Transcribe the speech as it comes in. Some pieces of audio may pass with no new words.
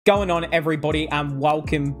Going on, everybody, and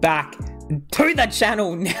welcome back to the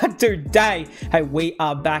channel. Now today, hey, we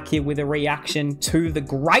are back here with a reaction to the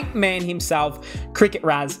great man himself, Cricket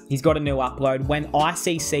Raz. He's got a new upload. When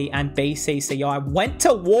ICC and BCCI went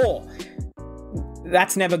to war.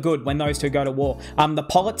 That's never good when those two go to war. The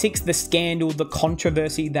politics, the scandal, the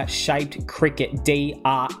controversy that shaped cricket,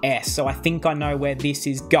 DRS. So I think I know where this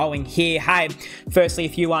is going here. Hey, firstly,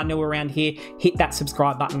 if you are new around here, hit that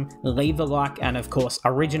subscribe button, leave a like, and of course,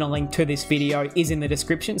 original link to this video is in the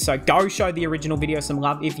description. So go show the original video some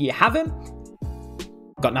love if you haven't.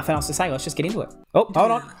 Got nothing else to say. Let's just get into it. Oh,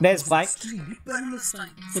 hold on. There's play.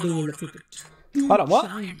 Hold on, what?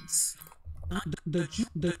 The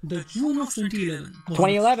June of 2011.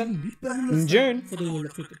 2011. In June. For the world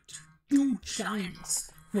of cricket. Two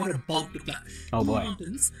giants were about to clash. Oh boy.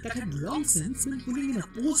 Mountains that had long since been pulling in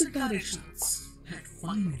opposite directions had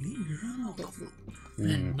finally run out of rope.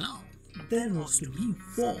 And now there was to be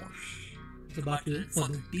war. The battle for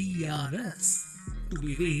the DRS to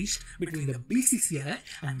be waged between the BCCI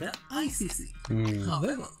and the ICC.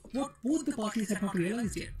 However, what both the parties had not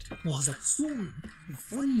realized yet was that soon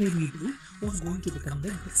one variable was going to become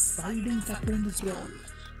the deciding factor in this war.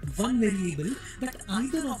 One variable that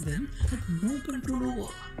either of them had no control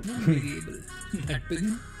over. One variable that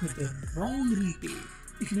began with the wrong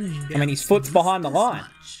replay. I mean, his foot's behind the line.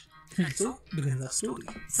 And so begins the story.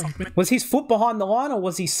 Was his foot behind the line or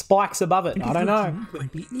was his spikes above it? I don't know.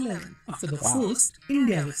 2011, after the first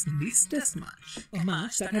India-West Indies test match. A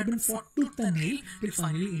match that had been fought tooth and nail till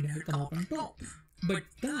finally India had come out on top. But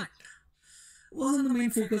that wasn't the main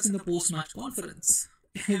focus in the post-match conference.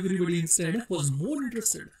 Everybody instead was more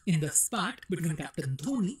interested in the spat between Captain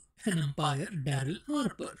Dhoni and umpire Daryl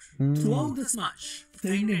Harper. Throughout this match,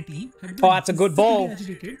 the Indian team had been that's a good ball.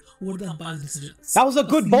 agitated over the umpire's decisions. That was a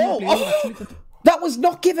good ball. Oh, that was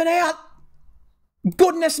not given out.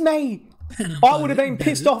 Goodness me. I would have been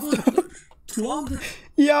pissed off.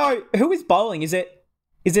 Yo, who is bowling? Is it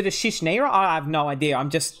a Shishnira? I have no idea.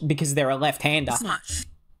 I'm just because they're a left-hander.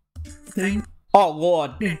 Oh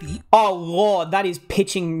Lord. Oh Lord, that is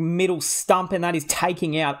pitching middle stump and that is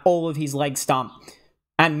taking out all of his leg stump.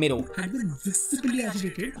 And middle. Had been visibly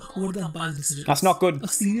agitated over the umpire's decision. That's not good. A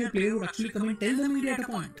senior player would actually come and tell the media at a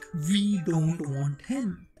point, "We don't want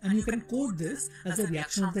him." And you can quote this as a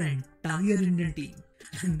reaction of the entire Indian team.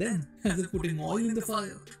 And then, as if putting oil in the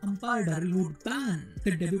fire, umpire Daryl would ban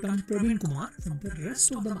the debutant Praveen Kumar from the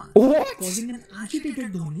rest of the match. What? Causing an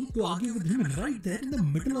agitated Dhoni to argue with him right there in the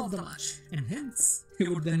middle of the match. And hence, he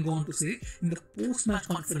would then go on to say in the post-match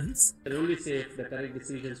conference, I can only say if the correct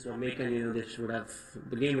decisions were made,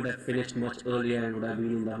 the game would have finished much earlier and would have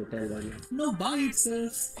been in the hotel by now. "No, by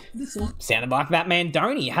itself, this was..." Sounded like that man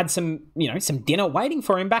Dhoni had some dinner waiting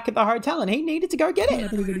for him back at the hotel and he needed to go get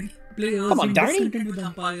it. Players Come on, being Dhoni. discontent with the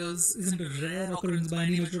umpires isn't a rare occurrence by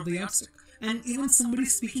any measure of the yardstick. And even somebody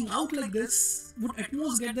speaking out like this would at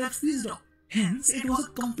most get their fees down. Hence, it was a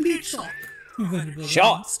complete shock when it was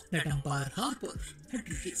announced that umpire Harper had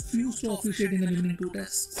refused to officiate in the remaining two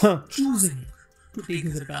tests, choosing to take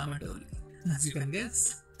his retirement early. As you can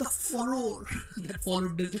guess, the furore that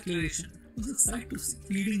followed this declaration was a sight to see,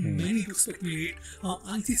 leading many to speculate how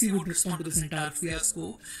ICC would respond to this entire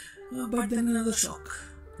fiasco. But then another shock.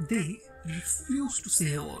 They refused to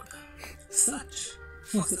say a word. Such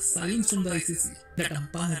was the silence from the ICC that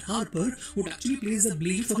umpire Harper would actually place the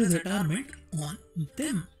blame for his retirement on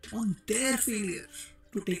them, on their failure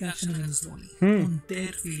to take action against Dhoni, on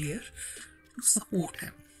their failure to support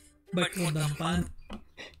him. But for the umpire...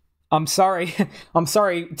 I'm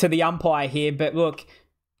sorry to the umpire here, but look,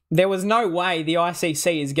 there was no way the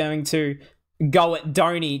ICC is going to go at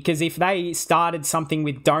Dhoni, because if they started something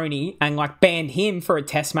with Dhoni and banned him for a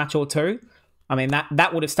test match or two, I mean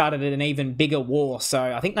that would have started an even bigger war. So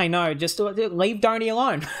I think they know, just leave Dhoni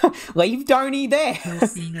alone. Leave Dhoni there.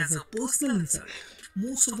 Seen as a personal insult.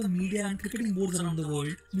 Most of the media and cricketing boards around the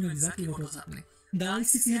world knew exactly what was happening. The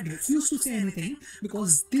ICC had refused to say anything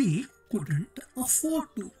because they couldn't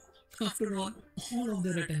afford to. After all of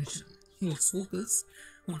their attention was focused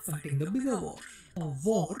on fighting the bigger war, a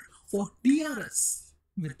war for DRS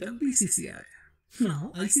with the BCCI.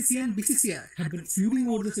 Now, ICC and BCCI had been feuding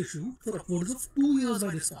over this issue for upwards of 2 years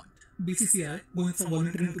by this point. BCCI going from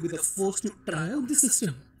volunteering to be the first to try out the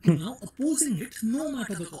system to now opposing it no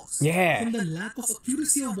matter the cost. Yeah. From the lack of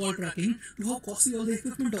accuracy of ball tracking to how costly all the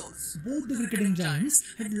equipment was. Both the cricketing giants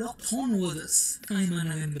had locked horn over this time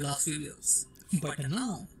and again in the last few years. But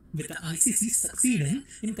now, with the ICC succeeding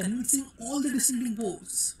in convincing all the dissenting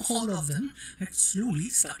boards, all of them had slowly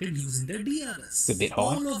started using their DRS. It's a bit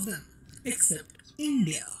hard. All of them, except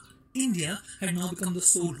India. India had now become the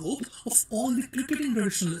sole hope of all the cricketing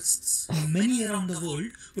traditionalists, many around the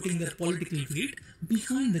world putting their political weight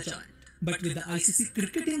behind the giant. But with the ICC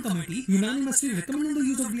Cricketing Committee unanimously recommending the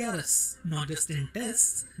use of DRS, not just in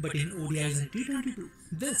tests, but in ODIs and T20 too.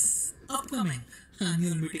 This upcoming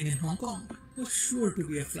annual meeting in Hong Kong was sure to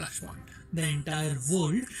be a flashpoint. The entire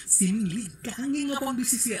world seemingly ganging up on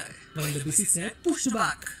BCCI, while the BCCI pushed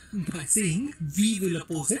back by saying we will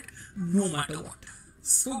oppose it no matter what.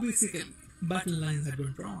 So basically, battle lines had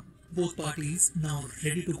been drawn. Both parties now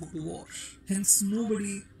ready to go to war. Hence,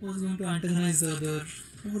 nobody was going to antagonize the other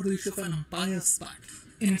over the issue of an umpire spat.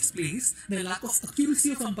 In its place, the lack of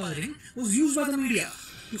accuracy of umpiring was used by the media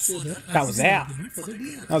to further That was out. argument for the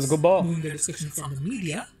DRS. That was a good ball. Moving the discussion from the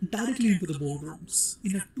media directly into the boardrooms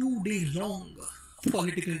in a 2-day-long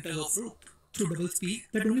political tug of rope through doublespeak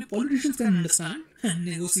that only politicians can understand and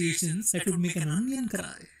negotiations that would make an onion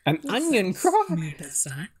cry. An onion cry? Made that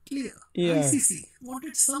stand clear. Yeah. ICC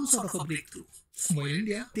wanted some sort of a breakthrough. While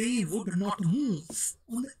India, they would not move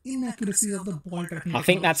on the inaccuracies of the ball tracking. I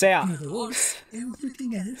think that's out. In other words,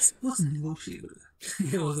 everything else was negotiable.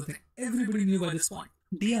 Here was the thing. Everybody knew by this point.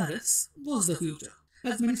 DRS was the future.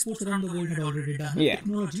 As many sports around the world had already done, Yeah.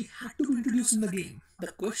 technology had to be introduced in the game. The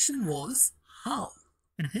question was how,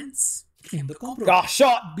 and hence came the compromise. Oh,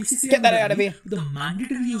 shot! BCCI Get that would out of agree here. to the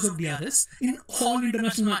mandatory use of DRS in all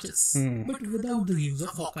international matches, but without the use of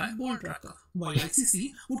Hawkeye ball tracker, while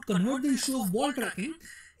ICC would convert the issue of ball tracking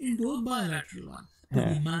into a bilateral one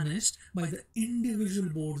to be managed by the individual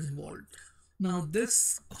boards involved. Now,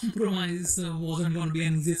 this compromise wasn't going to be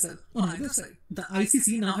an easy sell on either side. The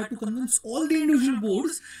ICC now had to convince all the individual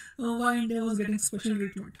boards why India was getting special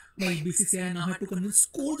treatment, while BCCI now had to convince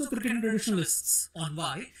scores of cricketing traditionalists on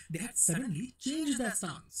why they had suddenly changed their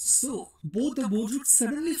stance. So, both the boards would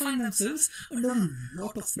suddenly find themselves under a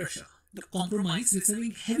lot of pressure. The compromise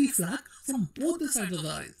receiving heavy flack from both the sides of the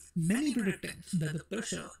aisle. Many predicting that the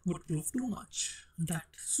pressure would prove too much, that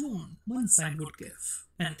soon one side would give.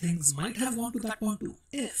 And things might have gone to that point too,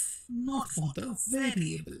 if not for the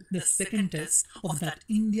variable, the second test of that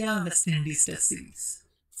India-West Indies test series.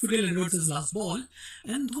 Fidel Edwards' last ball,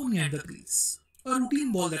 and Dhoni at the crease. A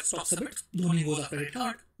routine ball that stops a bit, Dhoni goes after it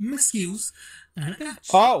hard, miscues, and a catch.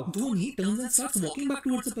 Oh. Dhoni turns and starts walking back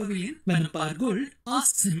towards the pavilion when umpire Gould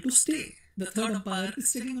asks him to stay. The third umpire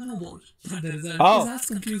is taking a no ball, but the result is as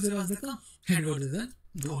conclusive as they come. Edwards is in,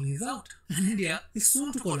 Dhoni is out, and India is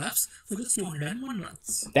soon to collapse for just 201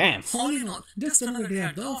 runs. Damn. All in all, just another day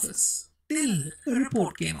at the office. Till a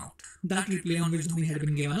report came out. That replay on which Dhoni had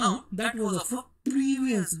been given out, that was of a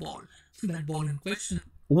previous ball. That ball in question.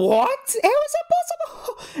 What? How is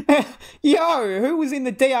that possible? Yo, who was in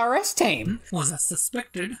the DRS team? Was as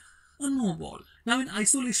suspected a no ball. Now in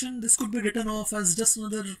isolation, this could be written off as just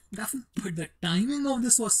another gaffle, but the timing of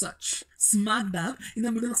this was such. Smack dab in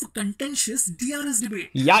the middle of a contentious DRS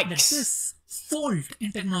debate. Yikes. That this fault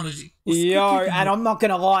in technology was Yo, quickly and I'm not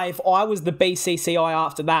going to lie, if I was the BCCI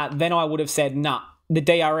after that, then I would have said, nah, the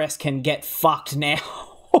DRS can get fucked now.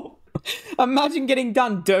 Imagine getting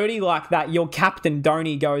done dirty like that. Your captain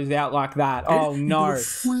Dhoni goes out like that. Oh no.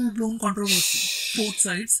 Full-blown controversy. Both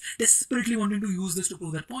sides desperately wanting to use this to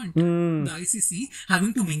prove their point. The ICC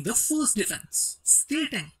having to make the first defense,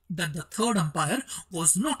 stating that the third umpire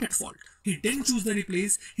was not at fault. He didn't choose the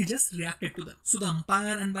replays, he just reacted to them. So the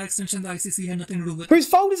umpire and by extension the ICC had nothing to do with it. Whose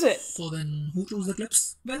fault is it? So then, who chose the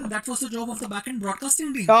clips? Well, that was the job of the back-end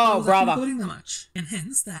broadcasting team. Oh, who was brother. actually covering the match. And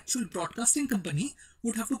hence, the actual broadcasting company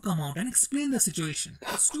would have to come out and explain the situation.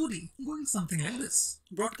 The story going something like this.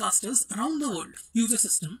 Broadcasters around the world use a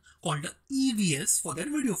system called the EVS for their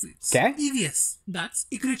video feeds. Okay. EVS, that's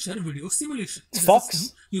Ecriture Video Simulation. It's a Fox.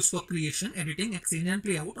 system used for creation, editing, exchange and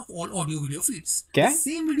playout of all audio-video feeds. Okay. The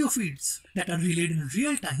same video feeds that are relayed in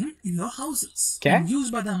real time in your houses. Okay. And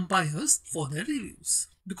used by the umpires for their reviews.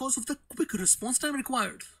 Because of the quick response time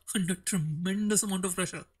required, under tremendous amount of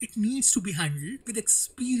pressure, it needs to be handled with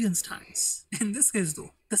experienced hands. In this case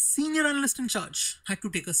though, the senior analyst in charge had to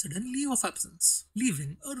take a sudden leave of absence,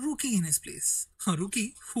 leaving a rookie in his place. A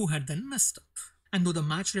rookie who had then messed up. And though the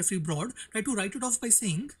match referee Broad tried to write it off by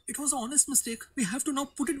saying, it was an honest mistake, we have to now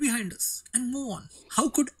put it behind us and move on. How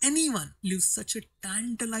could anyone leave such a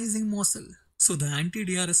tantalizing morsel? So the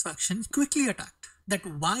anti-DRS faction quickly attacked that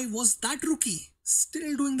why was that rookie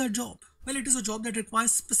still doing that job? Well, it is a job that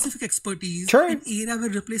requires specific expertise. True. An area where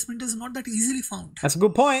replacement is not that easily found. That's a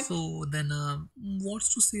good point. So then,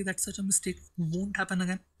 what's to say that such a mistake won't happen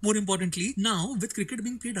again? More importantly, now with cricket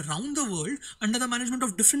being played around the world under the management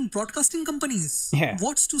of different broadcasting companies, Yeah.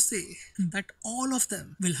 what's to say that all of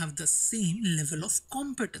them will have the same level of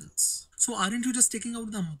competence? So aren't you just taking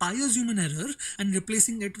out the umpire's human error and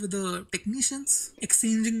replacing it with the technicians,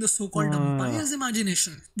 exchanging the so-called umpire's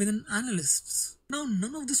imagination with an analyst's? Now,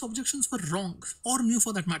 none of these objections were wrong or new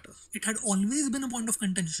for that matter. It had always been a point of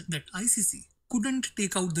contention that ICC couldn't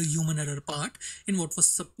take out the human error part in what was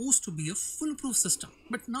supposed to be a foolproof system.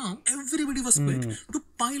 But now, everybody was quick to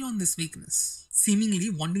pile on this weakness, seemingly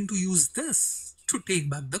wanting to use this to take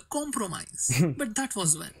back the compromise. But that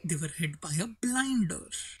was when they were hit by a blinder.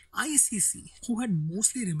 ICC, who had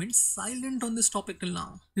mostly remained silent on this topic till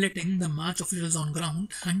now, letting the match officials on ground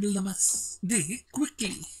handle the mess. They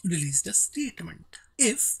quickly released a statement.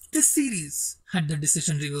 If this series had the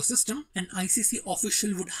decision review system, an ICC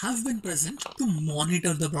official would have been present to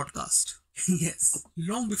monitor the broadcast. Yes,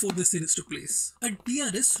 long before this series took place, a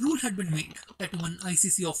DRS rule had been made that one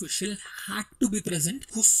ICC official had to be present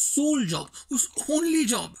whose sole job, whose only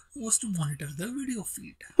job was to monitor the video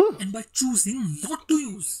feed. And by choosing not to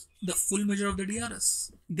use the full measure of the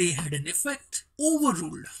DRS, they had in effect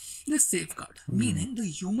overruled this safeguard, meaning the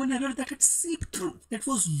human error that had seeped through, that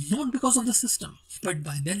was not because of the system, but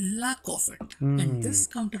by their lack of it. And this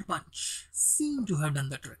counterpunch seemed to have done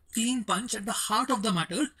the trick. Clean punch at the heart of the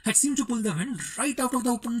matter had seemed to pull the wind right out of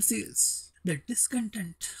the opponent's sails. The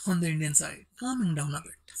discontent on the Indian side calming down a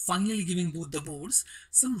bit, finally giving both the boards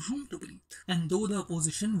some room to breathe. And though the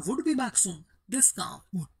opposition would be back soon, this calm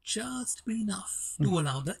would just be enough to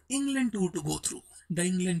allow the England tour to go through. The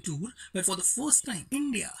England tour, where for the first time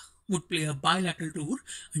India would play a bilateral tour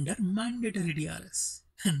under mandatory DRS.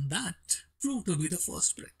 And that proved to be the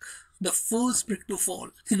first brick. The first brick to fall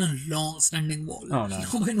in a long-standing wall. Oh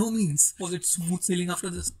no. By no means was it smooth sailing after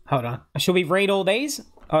this. Hold on. Should we read all these?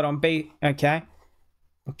 Hold on. Okay.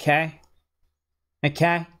 Okay.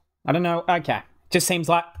 Okay. I don't know. Okay. Just seems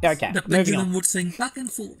like... Okay. The Moving pendulum on. would swing back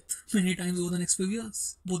and forth many times over the next few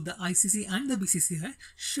years. Both the ICC and the BCCI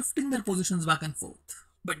shifting their positions back and forth.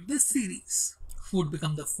 But this series would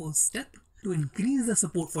become the first step to increase the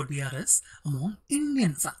support for DRS among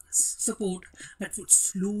Indian fans. Support that would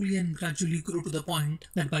slowly and gradually grow to the point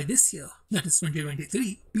that by this year, that is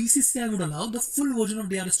 2023, BCCI would allow the full version of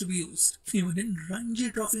DRS to be used, even in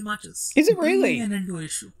Ranji Trophy matches. Is it really? An end to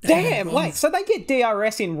issue. Damn, wait. So they get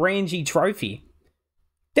DRS in Ranji Trophy.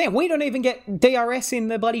 Damn, we don't even get DRS in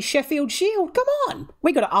the bloody Sheffield Shield. Come on.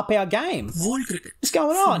 We got to up our game. World cricket. What's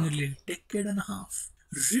going For on? nearly a decade and a half.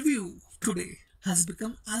 Review today has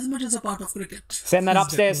become as much as a part of cricket. Send that as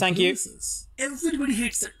upstairs, the thank you. releases. Everybody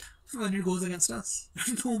hates it when it goes against us.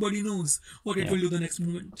 Nobody knows what it will do the next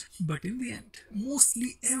moment. But in the end,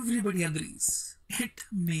 mostly everybody agrees. It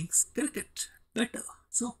makes cricket better.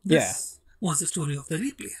 So this was the story of the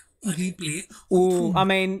replay. A replay. Ooh, I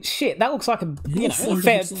mean, shit, that looks like a, you know,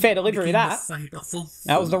 fair delivery, that.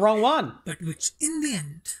 That was the wrong one. But which in the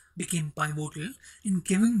end became pivotal in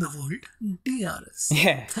giving the world DRS.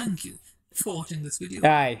 Yeah. Thank you for watching this video.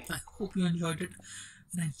 Hey. I hope you enjoyed it,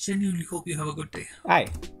 and I genuinely hope you have a good day. Hey,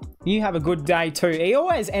 you have a good day too. He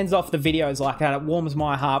always ends off the videos like that. It warms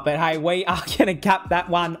my heart. But hey, we are going to cap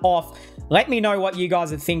that one off. Let me know what you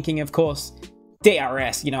guys are thinking, of course.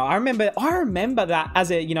 DRS, you know, I remember that as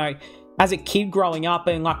a, you know, as a kid growing up,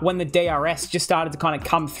 and like when the DRS just started to kind of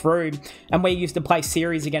come through, and we used to play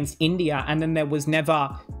series against India, and then there was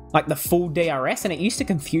never like the full DRS, and it used to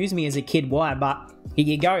confuse me as a kid why, but here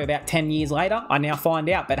you go, about 10 years later, I now find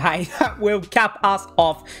out. But hey, that will cap us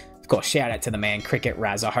off. Of course, shout out to the man Cricket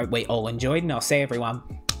Raz. I hope we all enjoyed, and I'll see everyone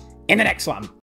in the next one.